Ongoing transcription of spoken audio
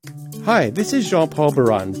Hi, this is Jean-Paul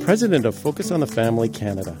Baran, President of Focus on the Family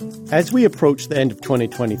Canada. As we approach the end of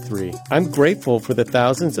 2023, I'm grateful for the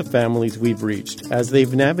thousands of families we've reached as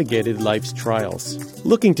they've navigated life's trials.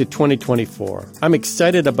 Looking to 2024, I'm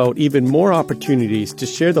excited about even more opportunities to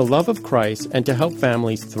share the love of Christ and to help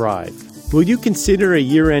families thrive. Will you consider a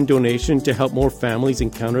year-end donation to help more families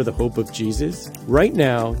encounter the hope of Jesus? Right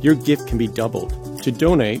now, your gift can be doubled. To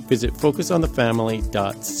donate, visit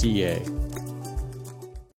focusonthefamily.ca.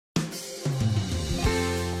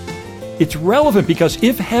 It's relevant because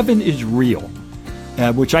if heaven is real,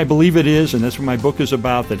 which I believe it is, and that's what my book is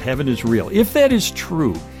about, that heaven is real, if that is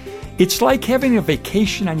true, it's like having a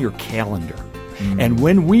vacation on your calendar. And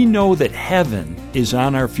when we know that heaven is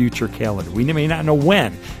on our future calendar, we may not know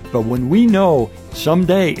when, but when we know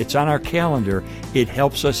someday it's on our calendar, it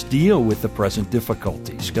helps us deal with the present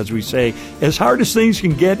difficulties. Because we say, as hard as things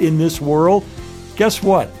can get in this world, guess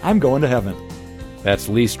what? I'm going to heaven. That's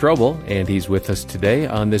Lee Strobel, and he's with us today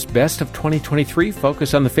on this Best of 2023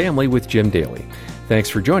 Focus on the Family with Jim Daly. Thanks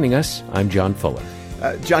for joining us. I'm John Fuller.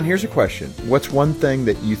 John, here's a question. What's one thing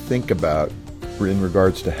that you think about in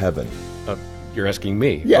regards to heaven? You're asking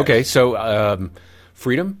me? Yes. Okay, so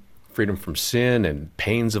freedom from sin and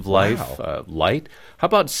pains of life, light. How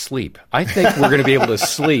about sleep? I think we're going to be able to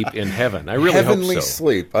sleep in heaven. I really Heavenly hope so.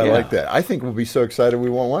 sleep. I like that. I think we'll be so excited we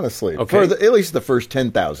won't want to sleep. Okay. For at least the first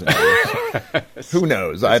 10,000 years. Who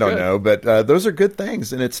knows? I don't know. But those are good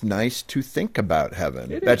things, and it's nice to think about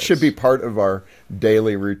heaven. That should be part of our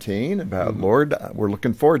daily routine about, Lord, we're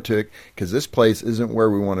looking forward to it because this place isn't where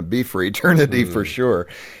we want to be for eternity for sure.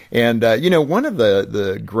 And, one of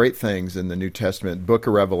the great things in the New Testament, book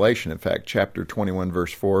of Revelation, in fact, chapter 21,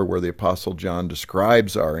 verse 4, where the Apostle John describes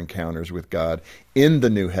our encounters with God in the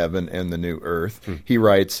new heaven and the new earth, he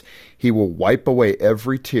writes, "He will wipe away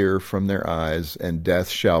every tear from their eyes, and death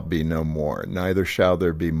shall be no more. Neither shall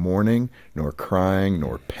there be mourning, nor crying,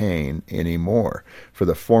 nor pain any more, for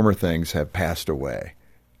the former things have passed away."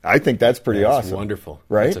 I think that's pretty awesome. Wonderful.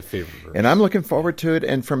 Right? That's a favorite verse. And I'm looking forward to it.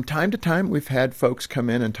 And from time to time, we've had folks come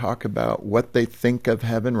in and talk about what they think of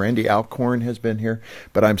heaven. Randy Alcorn has been here.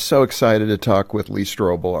 But I'm so excited to talk with Lee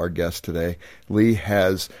Strobel, our guest today. Lee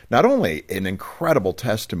has not only an incredible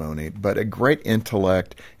testimony, but a great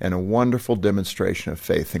intellect and a wonderful demonstration of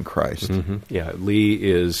faith in Christ. Yeah, Lee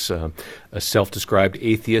is a self-described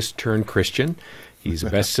atheist turned Christian. He's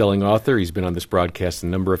a best-selling author. He's been on this broadcast a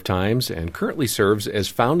number of times and currently serves as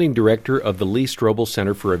founding director of the Lee Strobel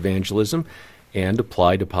Center for Evangelism and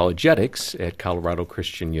Applied Apologetics at Colorado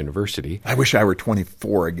Christian University. I wish I were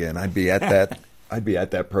 24 again. I'd be at that. I'd be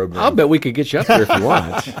at that program. I'll bet we could get you up there if you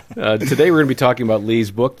want. Today we're going to be talking about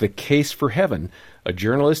Lee's book, The Case for Heaven. A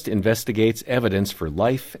journalist investigates evidence for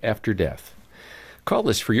life after death. Call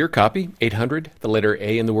us for your copy, 800, the letter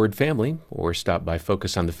A in the word family, or stop by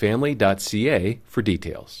focusonthefamily.ca for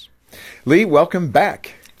details. Lee, welcome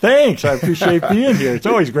back. Thanks. I appreciate being here. It's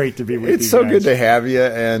always great to be with you It's so guys. good to have you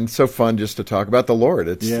and so fun just to talk about the Lord.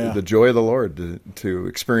 It's the joy of the Lord to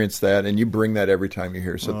experience that, and you bring that every time you're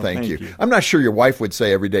here, so thank you. I'm not sure your wife would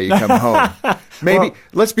say every day you come home. Maybe,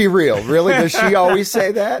 let's be real. Really? Does she always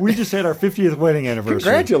say that? We just had our 50th wedding anniversary.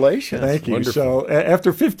 Congratulations. Thank you. Wonderful. So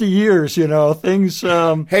after 50 years, things...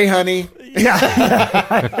 Hey, honey.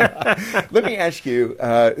 Let me ask you,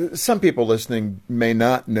 some people listening may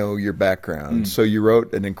not know your background. So you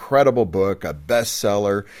wrote an incredible book, a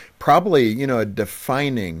bestseller, probably, a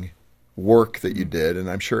defining work that you did, and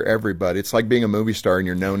I'm sure everybody, it's like being a movie star and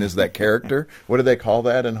you're known as that character. What do they call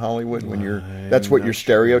that in Hollywood when that's what you're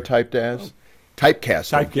stereotyped as?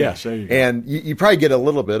 Typecasting. Typecast, there you go. And you probably get a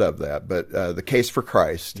little bit of that, but The Case for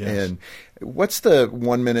Christ. Yes. And what's the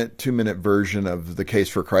 1 minute, 2 minute version of The Case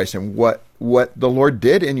for Christ and what the Lord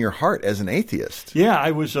did in your heart as an atheist? Yeah, I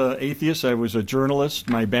was an atheist. I was a journalist.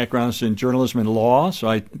 My background is in journalism and law, so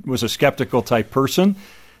I was a skeptical type person.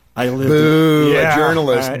 I lived Boo, a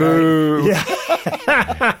journalist. Boo. Yeah.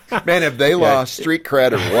 Man, have they lost street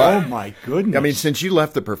cred or what? Oh, my goodness. I mean, since you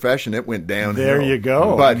left the profession, it went downhill. There you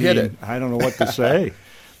go. But hit it. I don't know what to say.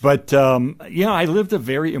 But, I lived a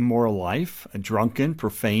very immoral life, a drunken,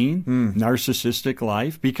 profane, narcissistic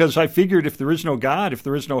life, because I figured if there is no God, if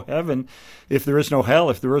there is no heaven, if there is no hell,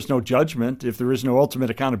 if there is no judgment, if there is no ultimate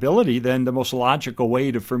accountability, then the most logical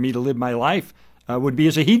way for me to live my life would be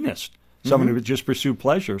as a hedonist, someone who would just pursue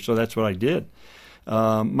pleasure. So that's what I did.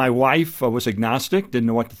 My wife was agnostic, didn't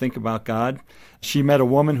know what to think about God. She met a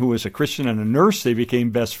woman who was a Christian and a nurse. They became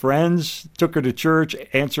best friends, took her to church,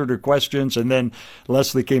 answered her questions, and then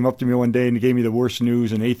Leslie came up to me one day and gave me the worst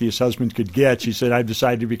news an atheist husband could get. She said, I've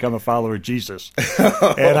decided to become a follower of Jesus.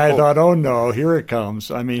 And I thought, oh no, here it comes.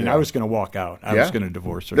 I mean, I was going to walk out. I was going to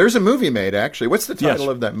divorce her. There's a movie made, actually. What's the title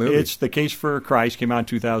of that movie? It's The Case for Christ, came out in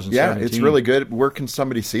 2017. Yeah, it's really good. Where can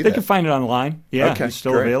somebody see that? They can find it online. Yeah, okay, it's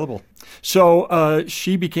still available. So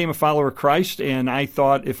she became a follower of Christ, and I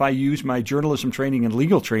thought if I used my journalism training and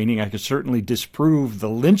legal training, I could certainly disprove the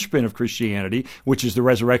linchpin of Christianity, which is the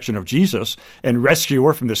resurrection of Jesus, and rescue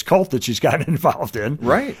her from this cult that she's gotten involved in.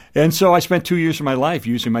 Right. And so I spent 2 years of my life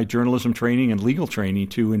using my journalism training and legal training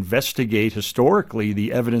to investigate historically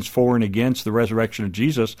the evidence for and against the resurrection of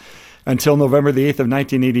Jesus until November the 8th of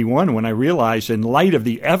 1981, when I realized, in light of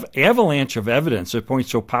the avalanche of evidence that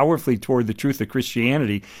points so powerfully toward the truth of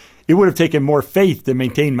Christianity, it would have taken more faith to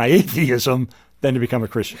maintain my atheism than to become a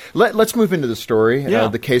Christian. Let's move into the story,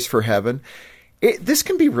 The Case for Heaven. This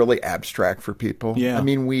can be really abstract for people. Yeah. I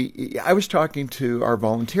mean, I was talking to our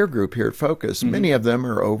volunteer group here at Focus. Mm-hmm. Many of them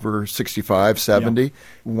are over 65, 70. Yeah.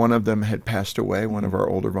 One of them had passed away, one of our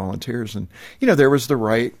older volunteers. And, there was the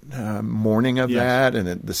right mourning of that and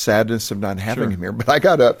the sadness of not having him here. But I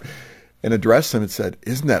got up and addressed him and said,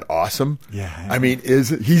 isn't that awesome? Yeah. I mean,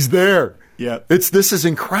 he's there. Yeah. This is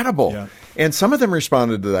incredible. Yeah. And some of them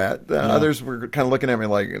responded to that. Others were kind of looking at me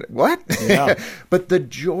like, what? Yeah. But the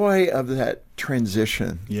joy of that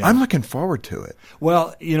transition, I'm looking forward to it.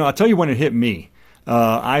 Well, I'll tell you when it hit me.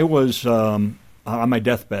 I was on my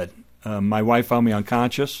deathbed. My wife found me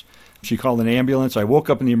unconscious. She called an ambulance. I woke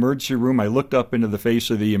up in the emergency room. I looked up into the face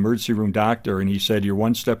of the emergency room doctor, and he said, you're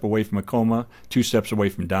 1 step away from a coma, 2 steps away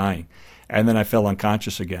from dying. And then I fell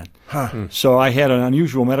unconscious again. Huh. So I had an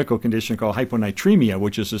unusual medical condition called hyponatremia,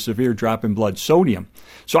 which is a severe drop in blood sodium.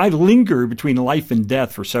 So I lingered between life and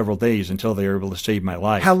death for several days until they were able to save my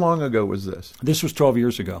life. How long ago was this? This was 12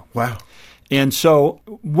 years ago. Wow. And so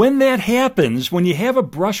when that happens, when you have a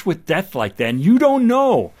brush with death like that, and you don't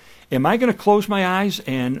know, am I going to close my eyes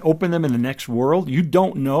and open them in the next world? You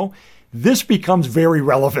don't know. This becomes very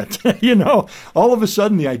relevant. All of a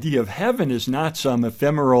sudden the idea of heaven is not some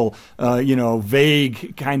ephemeral,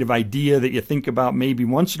 vague kind of idea that you think about maybe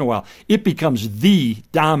once in a while. It becomes the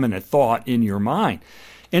dominant thought in your mind.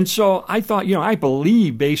 And so I thought, I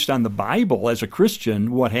believe based on the Bible as a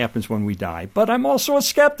Christian what happens when we die. But I'm also a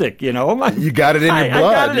skeptic, You got it in your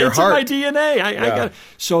blood, your heart. It's in my DNA. I got it.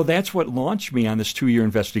 So that's what launched me on this 2-year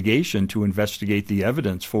investigation to investigate the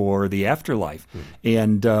evidence for the afterlife.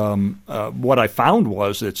 And what I found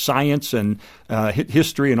was that science and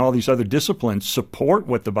history and all these other disciplines support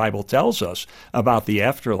what the Bible tells us about the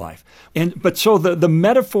afterlife. But so the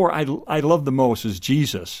metaphor I love the most is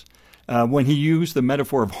Jesus. When he used the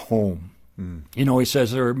metaphor of home. He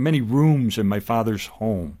says, there are many rooms in my Father's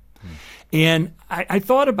home. And I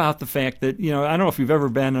thought about the fact that, I don't know if you've ever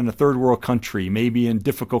been in a third world country, maybe in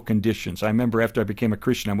difficult conditions. I remember after I became a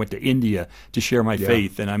Christian, I went to India to share my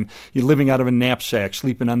faith, and I'm living out of a knapsack,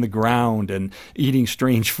 sleeping on the ground, and eating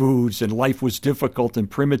strange foods, and life was difficult and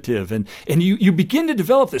primitive. And you begin to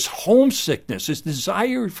develop this homesickness, this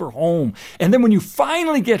desire for home. And then when you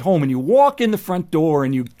finally get home and you walk in the front door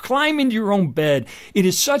and you climb into your own bed, it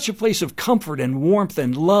is such a place of comfort and warmth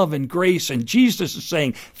and love and grace. And Jesus is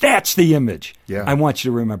saying, that's the image. Yeah. I want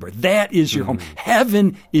you to remember. That is your home.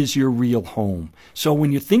 Heaven is your real home. So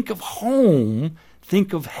when you think of home,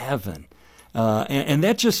 think of heaven. And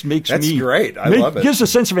that just makes That's great. I love it. Gives a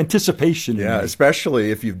sense of anticipation. Yeah,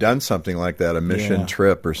 especially if you've done something like that, a mission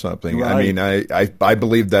trip or something. Right. I mean, I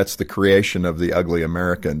believe that's the creation of the ugly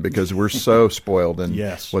American, because we're so spoiled in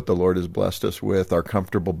what the Lord has blessed us with, our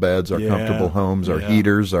comfortable beds, our comfortable homes, our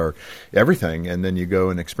heaters, our everything. And then you go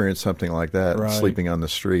and experience something like that, sleeping on the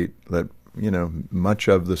street that much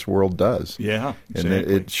of this world does. Yeah, exactly.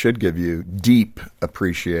 And it should give you deep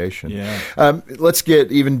appreciation. Yeah. Let's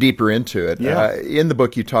get even deeper into it. Yeah. In the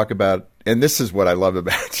book, you talk about, and this is what I love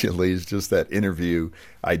about you, Lee, is just that interview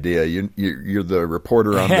idea. You're the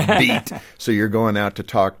reporter on the beat, so you're going out to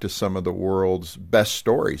talk to some of the world's best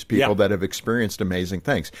stories, people that have experienced amazing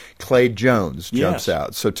things. Clay Jones jumps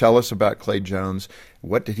out. So tell us about Clay Jones.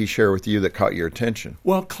 What did he share with you that caught your attention?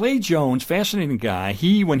 Well, Clay Jones, fascinating guy.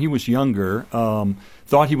 When he was younger,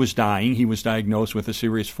 thought he was dying. He was diagnosed with a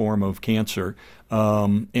serious form of cancer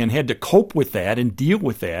and had to cope with that and deal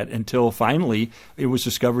with that until finally it was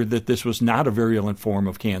discovered that this was not a virulent form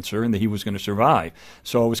of cancer and that he was going to survive.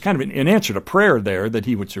 So it was kind of an answer to prayer there that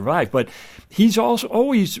he would survive. But he's also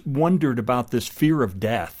always wondered about this fear of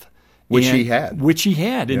death. Which he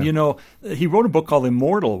had. And, he wrote a book called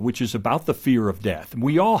Immortal, which is about the fear of death.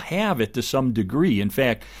 We all have it to some degree. In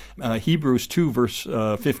fact, Hebrews 2, verse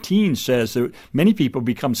 15 says that many people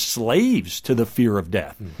become slaves to the fear of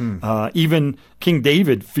death. Mm-hmm. Even King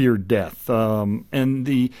David feared death. And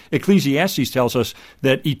the Ecclesiastes tells us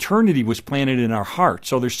that eternity was planted in our heart.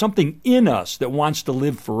 So there's something in us that wants to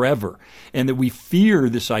live forever, and that we fear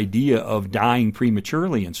this idea of dying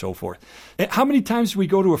prematurely and so forth. How many times do we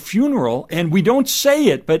go to a funeral and we don't say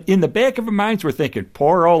it, but in the back of our minds we're thinking,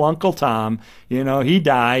 poor old Uncle Tom, he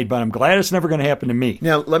died, but I'm glad it's never going to happen to me.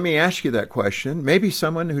 Now, let me ask you that question. Maybe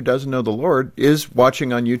someone who doesn't know the Lord is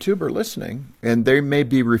watching on YouTube or listening, and they may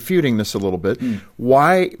be refuting this a little bit.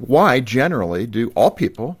 Why generally do all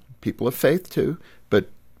people of faith too, but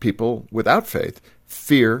people without faith,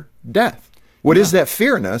 fear death? What is that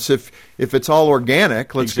fear in us? If it's all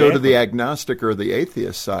organic, let's go to the agnostic or the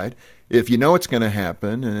atheist side. If you know it's going to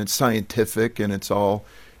happen and it's scientific and it's all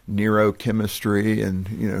neurochemistry and,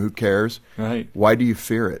 who cares? Right. Why do you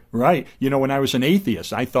fear it? Right. When I was an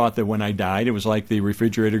atheist, I thought that when I died, it was like the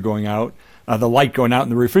refrigerator going out, the light going out in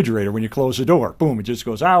the refrigerator when you close the door. Boom, it just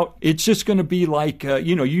goes out. It's just going to be like,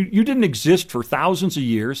 you didn't exist for thousands of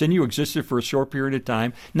years, and you existed for a short period of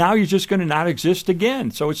time. Now you're just going to not exist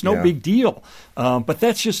again. So it's no big deal. But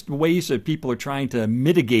that's just ways that people are trying to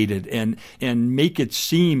mitigate it and make it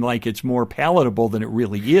seem like it's more palatable than it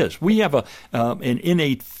really is. We have an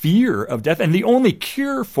innate fear of death, and the only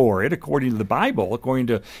cure for it, according to the Bible, according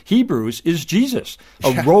to Hebrews, is Jesus.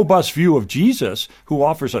 A robust view of Jesus who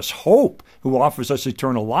offers us hope, who offers us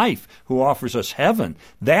eternal life, who offers us heaven.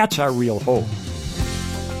 That's our real hope.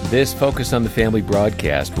 This Focus on the Family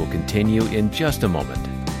broadcast will continue in just a moment.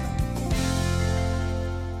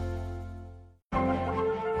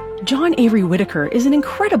 John Avery Whitaker is an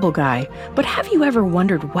incredible guy, but have you ever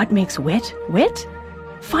wondered what makes wit wit?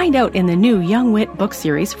 Find out in the new Young Wit book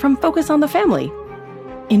series from Focus on the Family.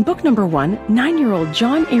 In book number 1, 9-year-old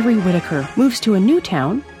John Avery Whitaker moves to a new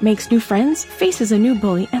town, makes new friends, faces a new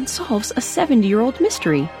bully, and solves a 70-year-old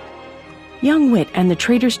mystery. Young Wit and the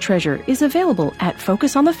Trader's Treasure is available at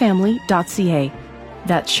focusonthefamily.ca.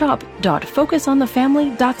 That's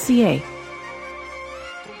shop.focusonthefamily.ca.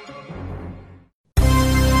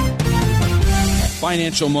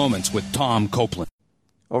 Financial Moments with Tom Copeland.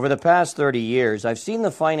 Over the past 30 years, I've seen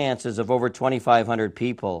the finances of over 2,500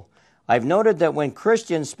 people. I've noted that when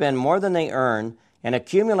Christians spend more than they earn and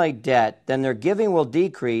accumulate debt, then their giving will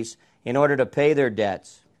decrease in order to pay their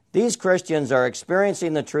debts. These Christians are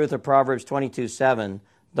experiencing the truth of Proverbs 22:7.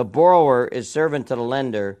 The borrower is servant to the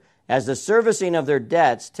lender, as the servicing of their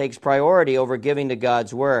debts takes priority over giving to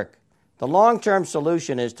God's work. The long-term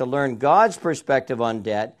solution is to learn God's perspective on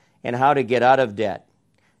debt and how to get out of debt.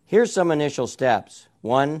 Here's some initial steps.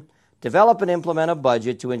 1. Develop and implement a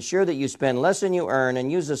budget to ensure that you spend less than you earn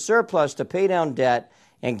and use the surplus to pay down debt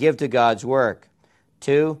and give to God's work.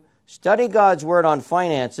 2. Study God's Word on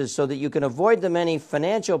finances so that you can avoid the many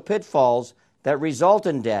financial pitfalls that result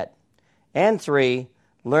in debt. And 3.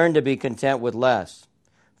 Learn to be content with less.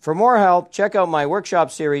 For more help, check out my workshop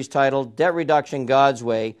series titled Debt Reduction God's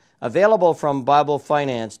Way, available from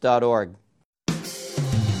BibleFinance.org.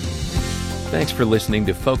 Thanks for listening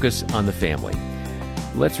to Focus on the Family.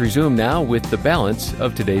 Let's resume now with the balance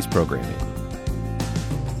of today's programming.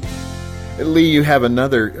 Lee, you have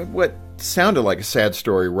another, what sounded like a sad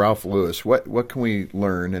story, Ralph Lewis. What can we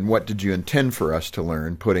learn, and what did you intend for us to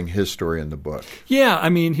learn putting his story in the book? Yeah,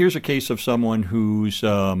 here's a case of someone whose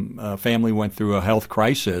family went through a health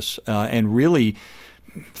crisis and really,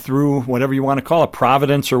 through whatever you want to call it,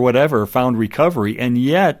 providence or whatever, found recovery, and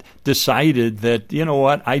yet decided that,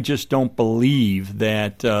 I just don't believe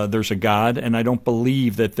that there's a God, and I don't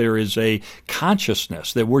believe that there is a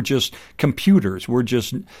consciousness, that we're just computers, we're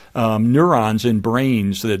just neurons in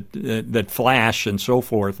brains that flash and so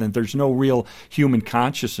forth, and there's no real human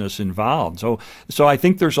consciousness involved. So I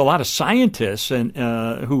think there's a lot of scientists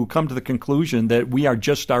who come to the conclusion that we are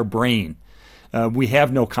just our brain. We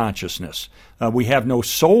have no consciousness. We have no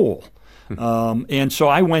soul. And so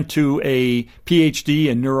I went to a PhD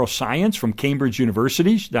in neuroscience from Cambridge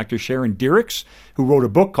University, Dr. Sharon Diricks, who wrote a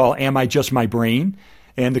book called Am I Just My Brain?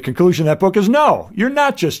 And the conclusion of that book is no, you're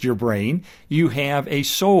not just your brain. You have a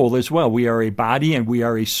soul as well. We are a body and we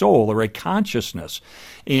are a soul, or a consciousness.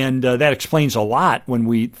 And that explains a lot when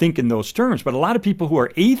we think in those terms. But a lot of people who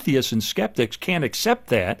are atheists and skeptics can't accept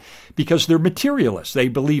that because they're materialists. They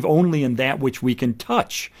believe only in that which we can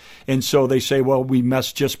touch. And so they say, well, we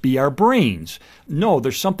must just be our brains. No,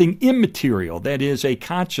 there's something immaterial. That is a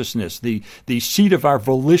consciousness, the seat of our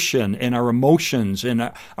volition and our emotions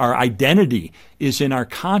and our identity is in our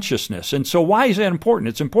consciousness. And so why is that important?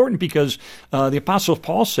 It's important because the Apostle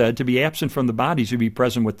Paul said to be absent from the body is to be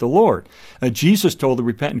present with the Lord. Jesus told the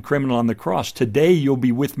repentant criminal on the cross, today you'll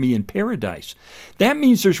be with me in paradise. That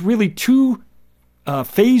means there's really two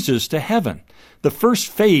phases to heaven. The first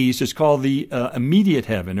phase is called the immediate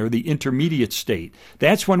heaven or the intermediate state.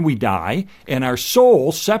 That's when we die and our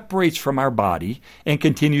soul separates from our body and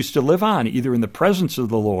continues to live on, either in the presence of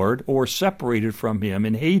the Lord or separated from him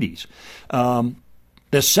in Hades.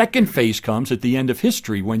 The second phase comes at the end of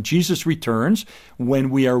history when Jesus returns, when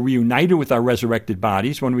we are reunited with our resurrected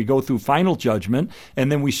bodies, when we go through final judgment,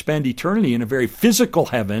 and then we spend eternity in a very physical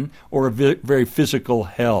heaven or a very physical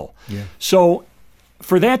hell. Yeah. So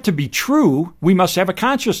for that to be true, we must have a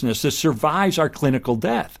consciousness that survives our clinical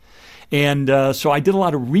death. And so I did a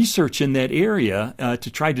lot of research in that area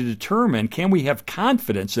to try to determine, can we have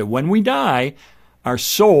confidence that when we die, our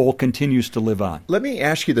soul continues to live on? Let me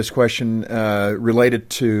ask you this question related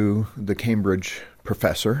to the Cambridge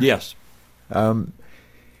professor. Yes. I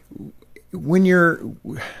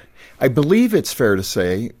believe it's fair to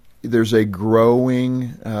say there's a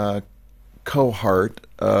growing cohort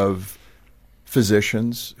of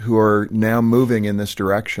physicians who are now moving in this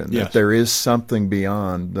direction, yes, that there is something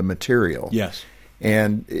beyond the material. Yes.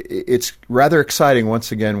 And it's rather exciting,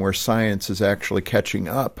 once again, where science is actually catching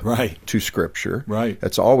up to Scripture. Right.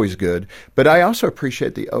 That's always good. But I also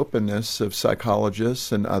appreciate the openness of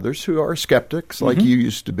psychologists and others who are skeptics, like you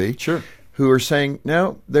used to be. Sure. Who are saying,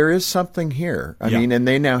 no, there is something here. I mean, and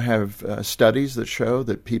they now have studies that show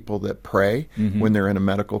that people that pray when they're in a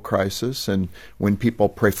medical crisis and when people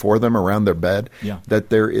pray for them around their bed, that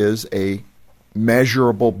there is a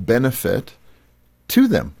measurable benefit to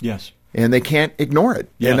them. Yes. And they can't ignore it.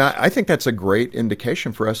 Yes. And I think that's a great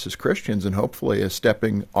indication for us as Christians and hopefully a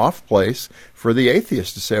stepping off place for the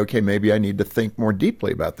atheist to say, okay, maybe I need to think more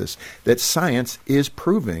deeply about this, that science is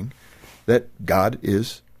proving that God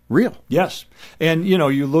is real. Yes. And,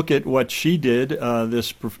 you look at what she did,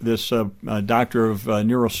 this doctor of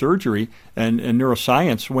neurosurgery and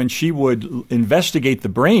neuroscience, when she would investigate the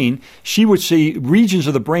brain, she would see regions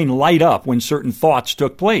of the brain light up when certain thoughts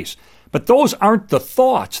took place. But those aren't the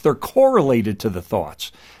thoughts. They're correlated to the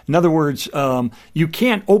thoughts. In other words, you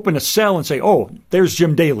can't open a cell and say, oh, there's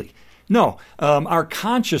Jim Daly. No, our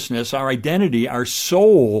consciousness, our identity, our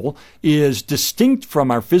soul is distinct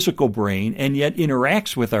from our physical brain and yet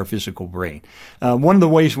interacts with our physical brain. One of the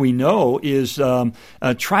ways we know is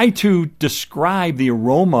try to describe the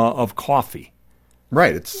aroma of coffee.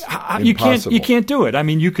 Right, it's impossible. You can't do it. I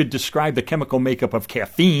mean, you could describe the chemical makeup of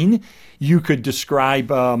caffeine. You could describe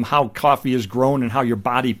how coffee is grown and how your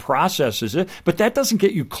body processes it, but that doesn't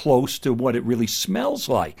get you close to what it really smells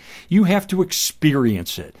like. You have to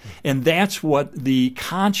experience it, and that's what the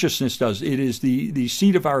consciousness does. It is the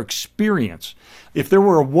seat of our experience. If there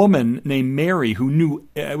were a woman named Mary who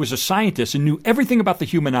was a scientist and knew everything about the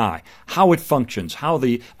human eye, how it functions, how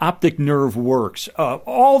the optic nerve works,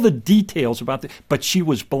 all the details about but she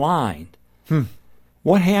was blind.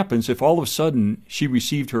 What happens if all of a sudden she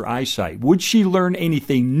received her eyesight? Would she learn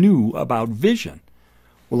anything new about vision?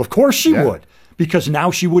 Well, of course she would, because now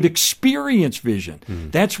she would experience vision.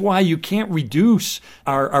 That's why you can't reduce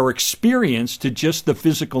our experience to just the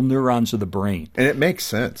physical neurons of the brain. And it makes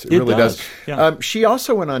sense. It really does. Yeah. She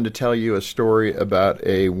also went on to tell you a story about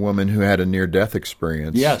a woman who had a near-death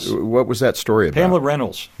experience. Yes. What was that story about? Pamela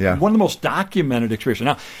Reynolds. Yeah. One of the most documented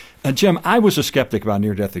experiences. Now, Jim, I was a skeptic about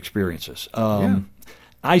near-death experiences.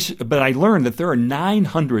 But I learned that there are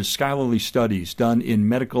 900 scholarly studies done in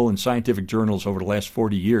medical and scientific journals over the last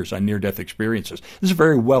 40 years on near-death experiences. This is a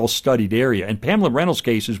very well-studied area, and Pamela Reynolds'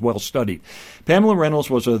 case is well-studied. Pamela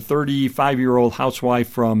Reynolds was a 35-year-old housewife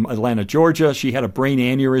from Atlanta, Georgia. She had a brain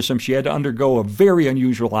aneurysm. She had to undergo a very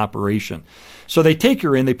unusual operation. So they take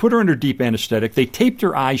her in. They put her under deep anesthetic. They taped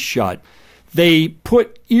her eyes shut. They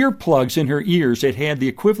put earplugs in her ears that had the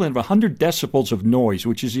equivalent of 100 decibels of noise,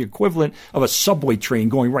 which is the equivalent of a subway train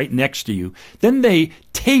going right next to you. Then they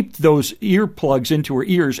taped those earplugs into her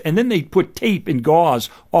ears, and then they put tape and gauze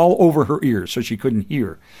all over her ears so she couldn't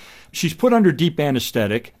hear. She's put under deep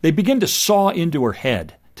anesthetic. They begin to saw into her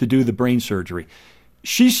head to do the brain surgery.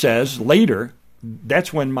 She says later,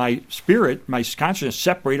 that's when my spirit, my consciousness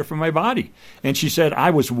separated from my body. And she said, I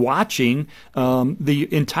was watching the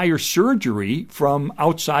entire surgery from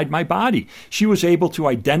outside my body. She was able to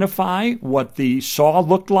identify what the saw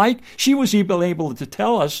looked like. She was even able to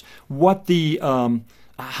tell us what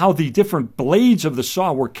how the different blades of the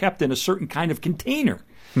saw were kept in a certain kind of container.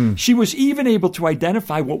 She was even able to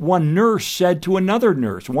identify what one nurse said to another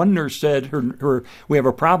nurse. One nurse said, we have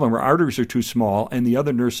a problem, her arteries are too small, and the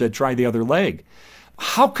other nurse said, try the other leg.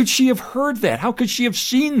 How could she have heard that? How could she have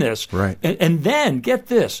seen this? Right. And then, get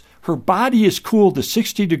this, her body is cooled to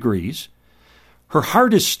 60 degrees, her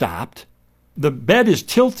heart is stopped, the bed is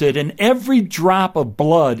tilted, and every drop of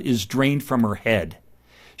blood is drained from her head.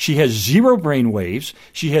 She has 0 brain waves,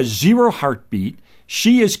 she has 0 heartbeat,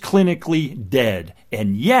 she is clinically dead.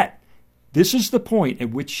 And yet, this is the point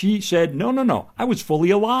at which she said, no, I was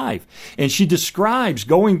fully alive. And she describes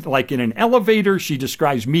going like in an elevator. She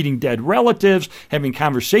describes meeting dead relatives, having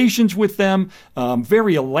conversations with them,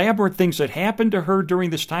 very elaborate things that happened to her during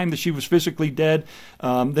this time that she was physically dead.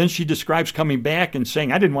 Then she describes coming back and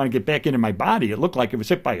saying, I didn't want to get back into my body. It looked like it was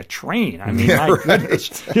hit by a train. I mean, my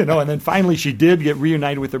goodness. And then finally she did get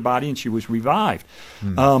reunited with her body and she was revived.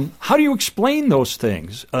 How do you explain those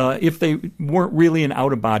things if they weren't really an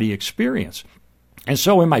out-of-body experience? And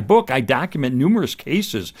so in my book, I document numerous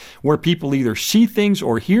cases where people either see things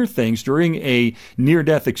or hear things during a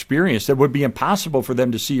near-death experience that would be impossible for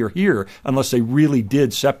them to see or hear unless they really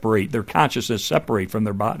did separate, their consciousness separate from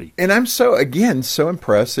their body. And I'm so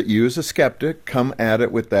impressed that you as a skeptic come at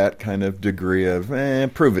it with that kind of degree of,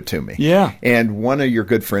 prove it to me. Yeah. And one of your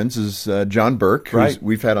good friends is John Burke, who right.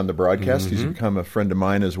 we've had on the broadcast. He's become a friend of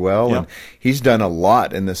mine as well. Yeah. And he's done a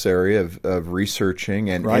lot in this area of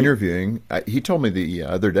researching and right. interviewing. He told me the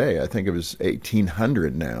other day, I think it was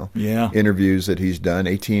 1,800 now, interviews that he's done,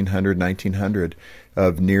 1,800, 1,900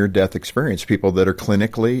 of near-death experience, people that are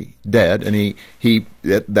clinically dead. And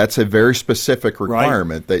that's a very specific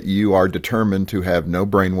requirement that you are determined to have no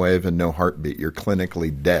brainwave and no heartbeat. You're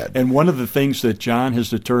clinically dead. And one of the things that John has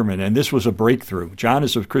determined, and this was a breakthrough, John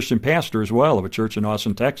is a Christian pastor as well of a church in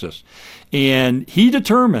Austin, Texas, and he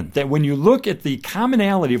determined that when you look at the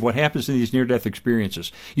commonality of what happens in these near-death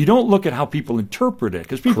experiences, you don't look at how people interpret it,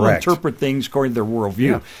 because people interpret things according to their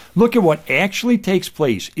worldview. Yeah. Look at what actually takes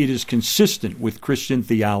place. It is consistent with Christian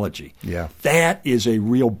theology. Yeah. That is a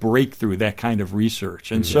real breakthrough, that kind of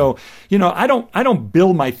research. And so, I don't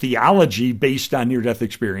build my theology based on near-death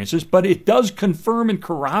experiences, but it does confirm and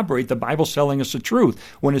corroborate the Bible telling us the truth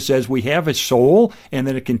when it says we have a soul and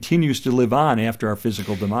that it continues to live on after our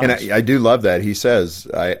physical demise. And I do love that. He says,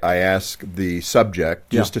 I ask the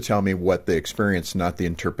subject just to tell me what they experienced, not the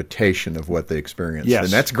interpretation of what they experienced. Yes.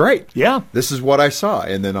 And that's great. Yeah. This is what I saw.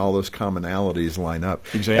 And then all those commonalities line up.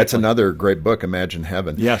 Exactly. That's another great book, Imagine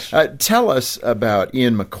Heaven. Yes. Tell us about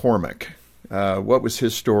Ian McCormick. What was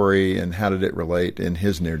his story and how did it relate in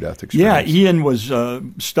his near-death experience? Yeah, Ian was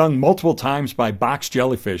stung multiple times by box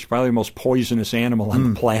jellyfish, probably the most poisonous animal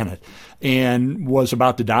on the planet, and was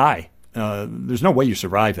about to die. There's no way you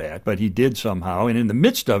survive that, but he did somehow. And in the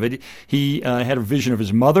midst of it, he had a vision of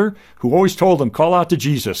his mother, who always told him, call out to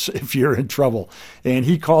Jesus if you're in trouble. And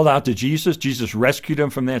he called out to Jesus. Jesus rescued him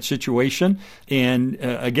from that situation. And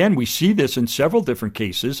again, we see this in several different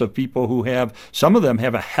cases of people who some of them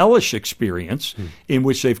have a hellish experience in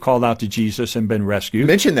which they've called out to Jesus and been rescued.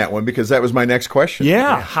 Mention that one because that was my next question.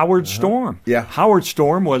 Yeah, Howard Storm. Yeah. Howard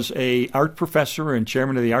Storm was an art professor and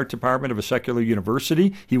chairman of the art department of a secular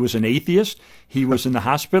university. He was an atheist. He was in the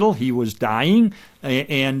hospital. He was dying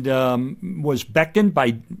and was beckoned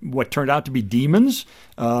by what turned out to be demons.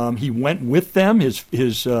 He went with them.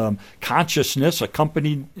 His consciousness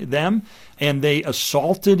accompanied them, and they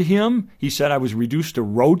assaulted him. He said, I was reduced to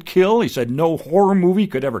roadkill. He said, no horror movie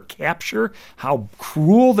could ever capture how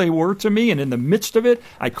cruel they were to me. And in the midst of it,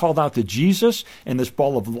 I called out to Jesus, and this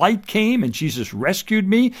ball of light came, and Jesus rescued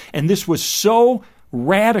me. And this was so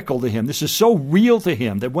radical to him. This is so real to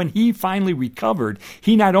him that when he finally recovered,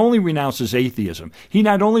 he not only renounced his atheism, he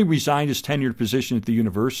not only resigned his tenured position at the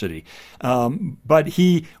university, but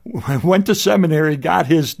he went to seminary, got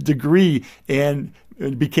his degree, and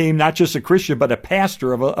became not just a Christian, but a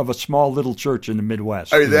pastor of a small little church in the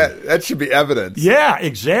Midwest. I mean, that should be evidence. Yeah,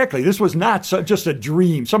 exactly. This was not just a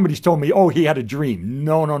dream. Somebody's told me, he had a dream.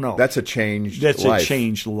 No. That's a changed life. That's a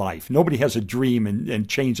changed life. Nobody has a dream and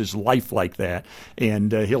changes life like that.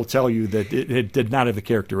 And he'll tell you that it did not have the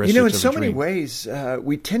characteristics of a dream. In so many ways,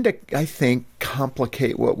 we tend to, I think,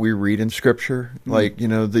 complicate what we read in Scripture. Like,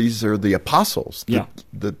 these are the apostles,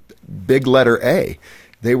 the big letter A.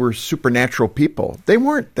 They were supernatural people. They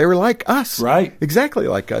weren't. They were like us. Right. Exactly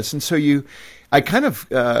like us. And so I kind of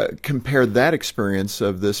compared that experience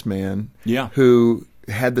of this man Yeah. who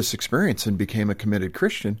had this experience and became a committed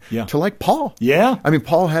Christian to like Paul. Yeah. I mean,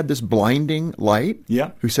 Paul had this blinding light.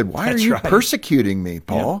 Yeah. Who said, why That's are you right. persecuting me,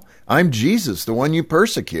 Paul? I'm Jesus, the one you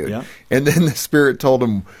persecute. Yeah. And then the Spirit told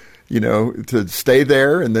him, to stay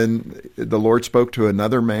there. And then the Lord spoke to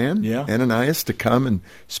another man, Ananias, to come and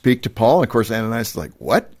speak to Paul. And of course, Ananias is like,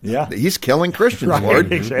 what? Yeah. He's killing Christians, Right,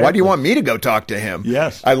 Lord. exactly. Why do you want me to go talk to him?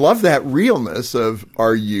 Yes. I love that realness of,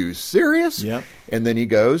 are you serious? Yep. And then he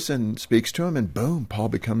goes and speaks to him, and boom, Paul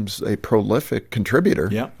becomes a prolific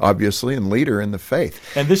contributor, obviously, and leader in the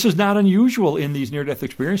faith. And this is not unusual in these near-death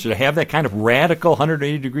experiences to have that kind of radical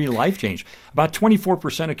 180-degree life change. About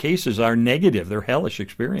 24% of cases are negative. They're hellish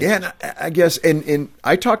experiences. Yeah, and I guess, and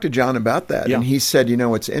I talked to John about that, and he said,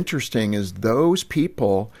 what's interesting is those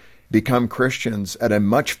people become Christians at a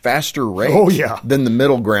much faster rate than the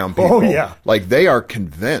middle ground people. Oh, yeah. Like they are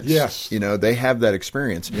convinced. Yes. They have that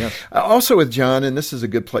experience. Yes. Also with John, and this is a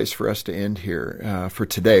good place for us to end here for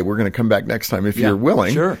today. We're going to come back next time if you're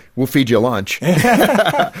willing. Sure. We'll feed you lunch.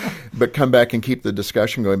 But come back and keep the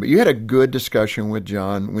discussion going. But you had a good discussion with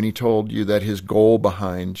John when he told you that his goal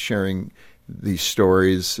behind sharing these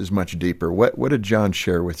stories is much deeper. What did John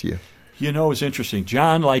share with you? It's interesting.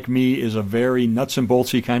 John, like me, is a very nuts and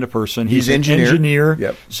boltsy kind of person. He's an engineer,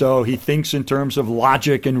 Yep. so he thinks in terms of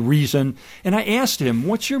logic and reason. And I asked him,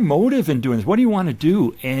 what's your motive in doing this? What do you want to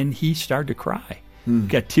do? And he started to cry.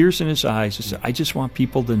 Got tears in his eyes. He said, I just want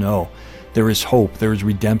people to know there is hope, there is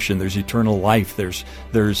redemption, there's eternal life, there's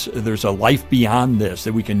a life beyond this,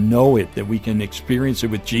 that we can know it, that we can experience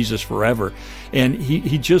it with Jesus forever. And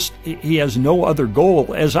he has no other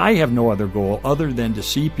goal, as I have no other goal, other than to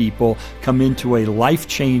see people come into a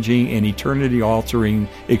life-changing and eternity-altering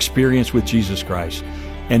experience with Jesus Christ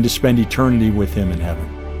and to spend eternity with Him in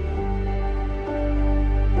heaven.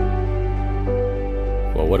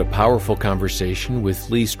 Well, what a powerful conversation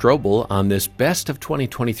with Lee Strobel on this Best of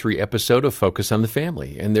 2023 episode of Focus on the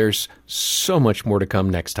Family. And there's so much more to come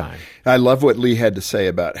next time. I love what Lee had to say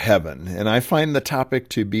about heaven, and I find the topic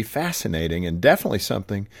to be fascinating and definitely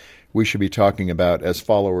something we should be talking about as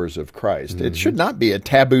followers of Christ. It should not be a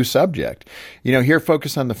taboo subject. Here at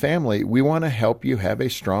Focus on the Family, we want to help you have a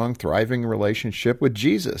strong, thriving relationship with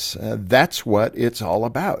Jesus. That's what it's all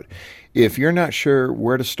about. If you're not sure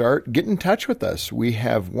where to start, get in touch with us. We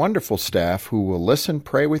have wonderful staff who will listen,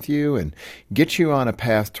 pray with you, and get you on a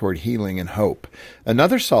path toward healing and hope.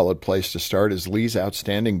 Another solid place to start is Lee's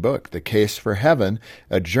outstanding book, The Case for Heaven.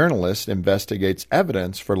 A journalist investigates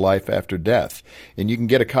evidence for life after death. And you can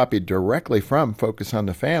get a copy directly from Focus on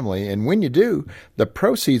the Family. And when you do, the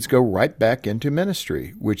proceeds go right back into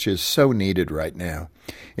ministry, which is so needed right now.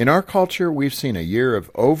 In our culture, we've seen a year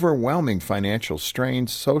of overwhelming financial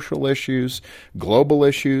strains, social issues, global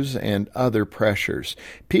issues, and other pressures.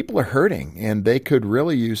 People are hurting, and they could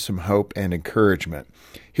really use some hope and encouragement.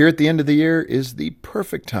 Here at the end of the year is the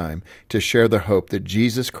perfect time to share the hope that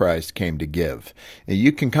Jesus Christ came to give. And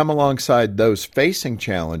you can come alongside those facing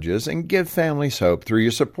challenges and give families hope through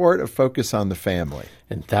your support of Focus on the Family.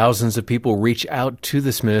 And thousands of people reach out to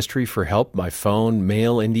this ministry for help by phone,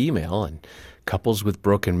 mail, and email. And couples with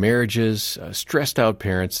broken marriages, stressed out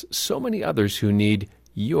parents, so many others who need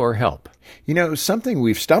your help. Something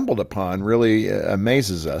we've stumbled upon really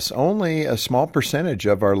amazes us. Only a small percentage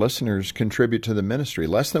of our listeners contribute to the ministry,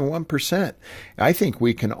 less than 1%. I think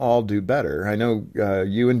we can all do better. I know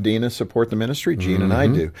you and Dina support the ministry, Gene and I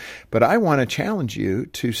do. But I want to challenge you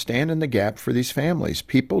to stand in the gap for these families,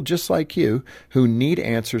 people just like you who need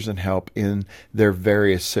answers and help in their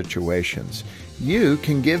various situations. You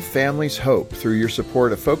can give families hope through your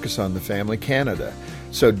support of Focus on the Family Canada.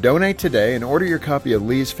 So donate today and order your copy of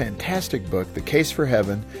Lee's fantastic book, The Case for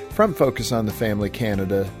Heaven, from Focus on the Family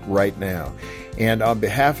Canada right now. And on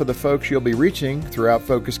behalf of the folks you'll be reaching throughout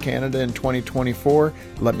Focus Canada in 2024,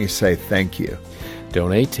 let me say thank you.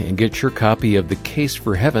 Donate and get your copy of The Case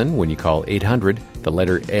for Heaven when you call 800, the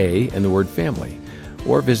letter A, and the word family,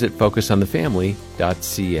 or visit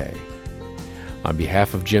focusonthefamily.ca. On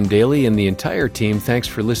behalf of Jim Daly and the entire team, thanks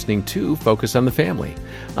for listening to Focus on the Family.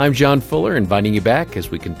 I'm John Fuller, inviting you back as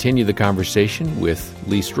we continue the conversation with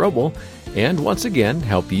Lee Strobel and once again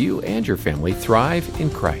help you and your family thrive in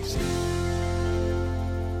Christ.